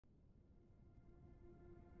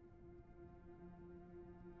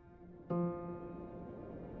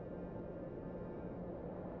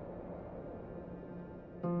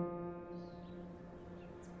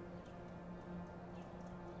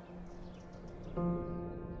Your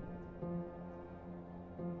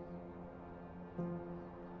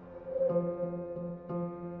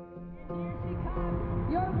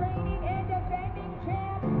reigning and defending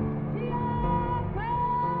champ, Tia-Clair.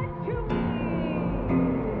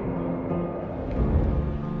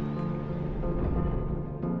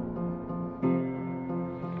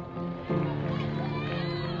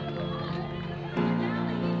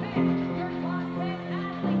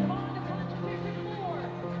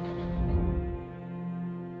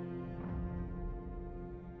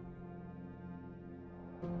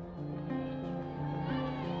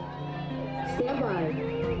 Stand by.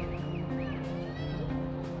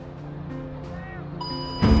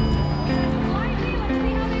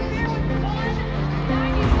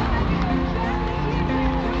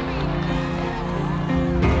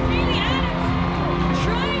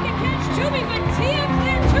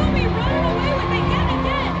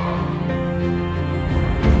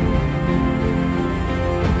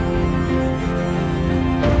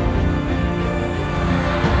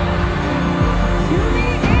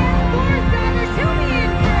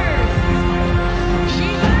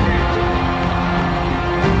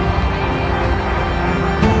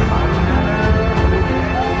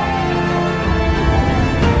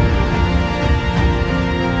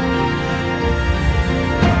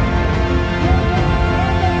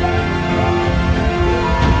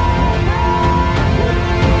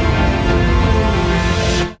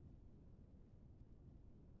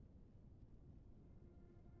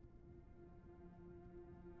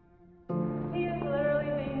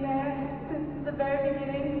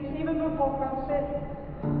 Crossfit.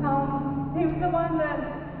 He was the one that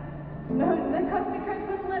the coach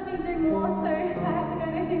wouldn't let me do more, so I had to go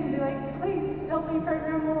to him and be like, please help me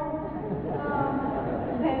program more.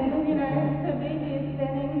 And you know, to be here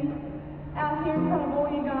standing out here in front of all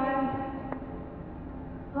you guys,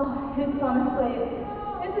 oh, it's honestly,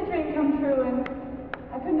 it's a dream come true, and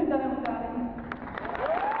I couldn't have done it without him.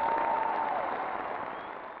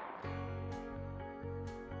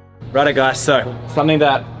 Righto guys, so something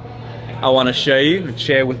that I want to show you and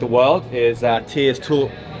share with the world is Tia's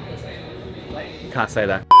tool. Can't say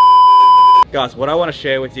that. Guys, what I want to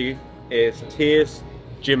share with you is Tia's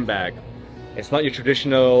gym bag. It's not your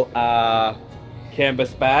traditional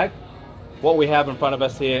canvas bag. What we have in front of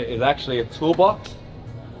us here is actually a toolbox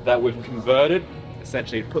that we've converted,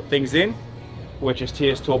 essentially to put things in, which is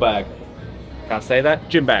Tia's tool bag. Can't say that.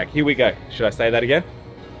 Gym bag. Here we go. Should I say that again?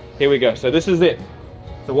 Here we go. So this is it.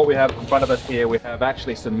 So what we have in front of us here, we have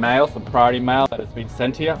actually some mail, some priority mail that has been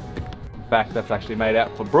sent here. In fact, that's actually made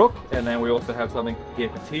out for Brooke. And then we also have something here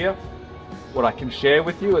for Tia. What I can share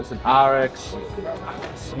with you, it's an RX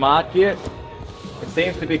Smart Gear. It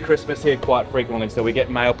seems to be Christmas here quite frequently, so we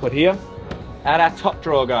get mail put here. At our top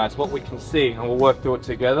drawer, guys, what we can see, and we'll work through it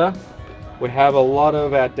together, we have a lot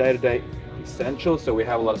of our day-to-day essentials. So we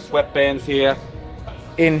have a lot of sweatbands here.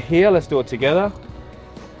 In here, let's do it together.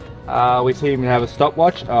 We even have a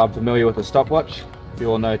stopwatch. I'm familiar with a stopwatch.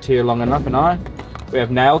 You all know Tia long enough, and I. We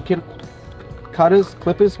have nail cutters,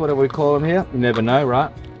 clippers, whatever we call them here. You never know,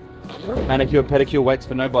 right? Manicure, pedicure, waits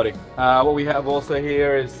for nobody. What we have also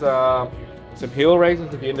here is some heel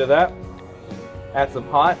raisers, if you're into that. Add some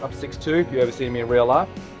height. I'm 6'2", if you ever see me in real life.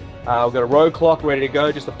 We've got a road clock ready to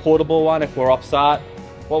go, just a portable one if we're off site.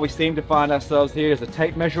 What we seem to find ourselves here is a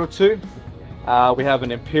tape measure or two. We have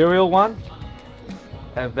an imperial one.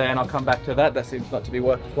 And then I'll come back to that. That seems not to be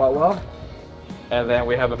working quite well. And then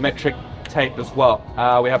we have a metric tape as well.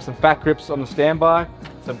 We have some fat grips on the standby,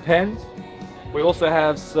 some pens. We also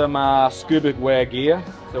have some scuba wear gear.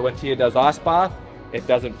 So when Tia does ice bath, it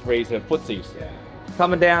doesn't freeze her footsies.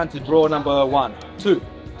 Coming down to drawer number 1, 2.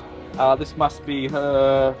 This must be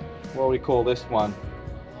her, what do we call this one?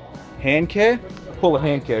 Hand care? I call it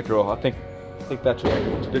hand care drawer. I think that's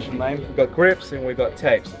the traditional name. We've got grips and we've got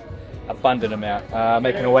tapes. Abundant amount.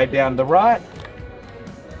 Making her way down the right,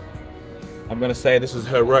 I'm going to say this is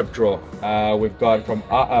her rope drawer. We've got from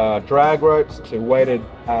drag ropes to weighted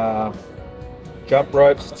jump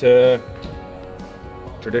ropes to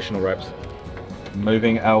traditional ropes.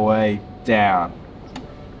 Moving our way down.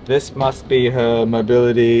 This must be her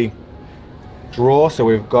mobility drawer. So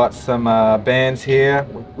we've got some bands here,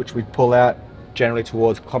 which we pull out generally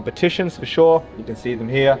towards competitions for sure. You can see them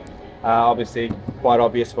here. Obviously quite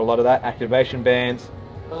obvious for a lot of that. Activation bands,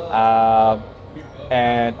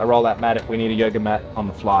 and a rollout mat if we need a yoga mat on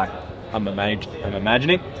the fly. I'm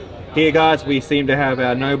imagining. Here guys, we seem to have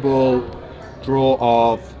our noble drawer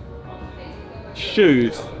of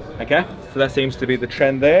shoes. Okay, so that seems to be the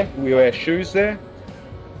trend there. We wear shoes there.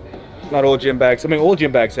 Not all gym bags, I mean all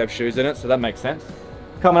gym bags have shoes in it, so that makes sense.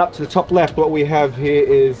 Coming up to the top left, what we have here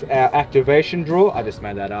is our activation drawer. I just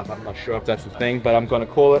made that up. I'm not sure if that's the thing, but I'm going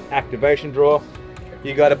to call it activation drawer.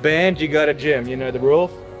 You got a band, you got a gym. You know the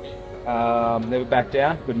rules. Never Back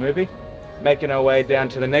Down. Good movie. Making our way down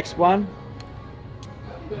to the next one.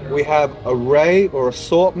 We have array or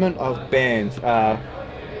assortment of bands. What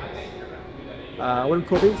do we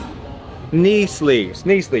call these? Knee sleeves,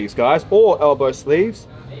 guys, or elbow sleeves,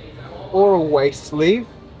 or a waist sleeve,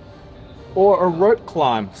 or a rope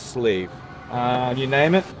climb sleeve. You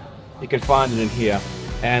name it, you can find it in here.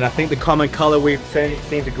 And I think the common color we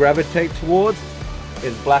seem to gravitate towards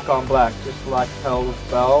is black on black, just like Hell's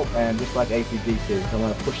Bell and just like AC/DC. So I'm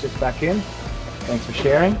going to push this back in. Thanks for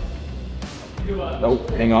sharing. Oh,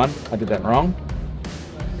 hang on, I did that wrong.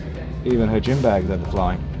 Even her gym bag is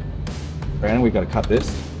overflowing. Brandon, we've got to cut this.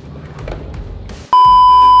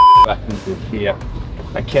 Back into here.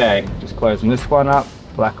 Okay, just closing this one up.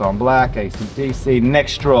 Black on black, AC/DC.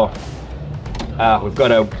 Next drawer. We've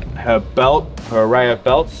got her belt, her array of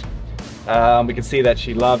belts. We can see that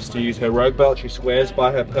she loves to use her rogue belt. She swears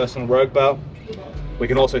by her personal rogue belt. We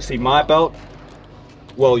can also see my belt.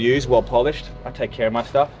 Well used, well polished. I take care of my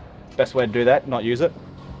stuff. Best way to do that, not use it.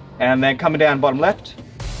 And then coming down bottom left.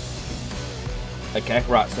 Okay,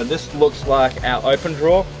 right, so this looks like our open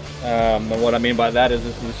drawer. And what I mean by that is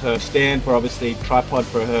this is her stand for obviously tripod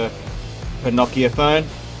for her Nokia phone.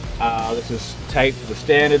 This is tape for the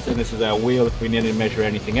standards, and this is our wheel if we need to measure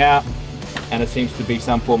anything out. And it seems to be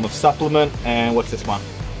some form of supplement. And what's this one?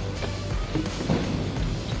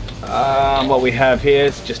 What we have here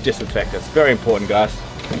is just disinfectants. Very important, guys.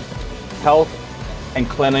 Health and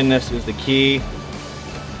cleanliness is the key to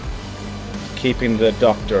keeping the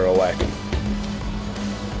doctor away.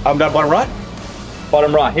 I'm done bottom right?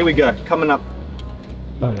 Bottom right, here we go, coming up.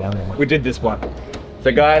 Oh, yeah. We did this one.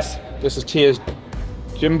 So guys, this is Tia's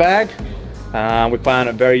gym bag. We find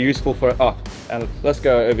it very useful for, and let's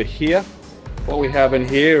go over here. What we have in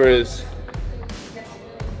here is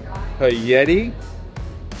her Yeti.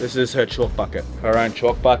 This is her chalk bucket, her own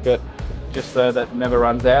chalk bucket, just so that it never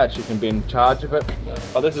runs out, she can be in charge of it.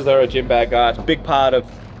 Oh, this is her gym bag, guys. Big part of,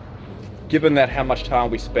 given that how much time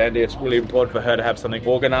we spend here, it's really important for her to have something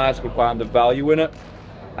organized. We find the value in it.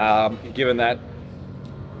 Given that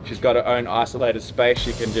she's got her own isolated space,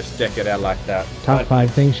 she can just deck it out like that. Top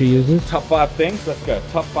 5 things she uses? Top 5 things, let's go.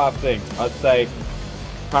 Top 5 things. I'd say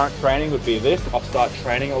current training would be this. Off-site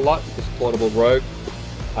training a lot, this portable rogue.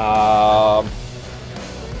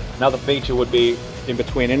 Another feature would be in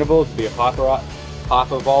between intervals, would be a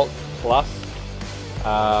hypervolt plus.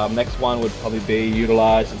 Next one would probably be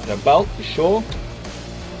utilized as a belt for sure.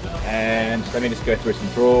 And let me just go through some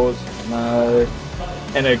drawers. No.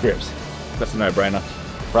 And her grips. That's a no-brainer,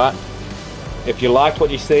 right? If you liked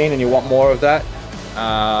what you've seen and you want more of that,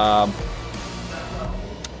 you're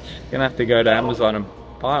gonna have to go to Amazon and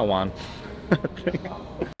buy one.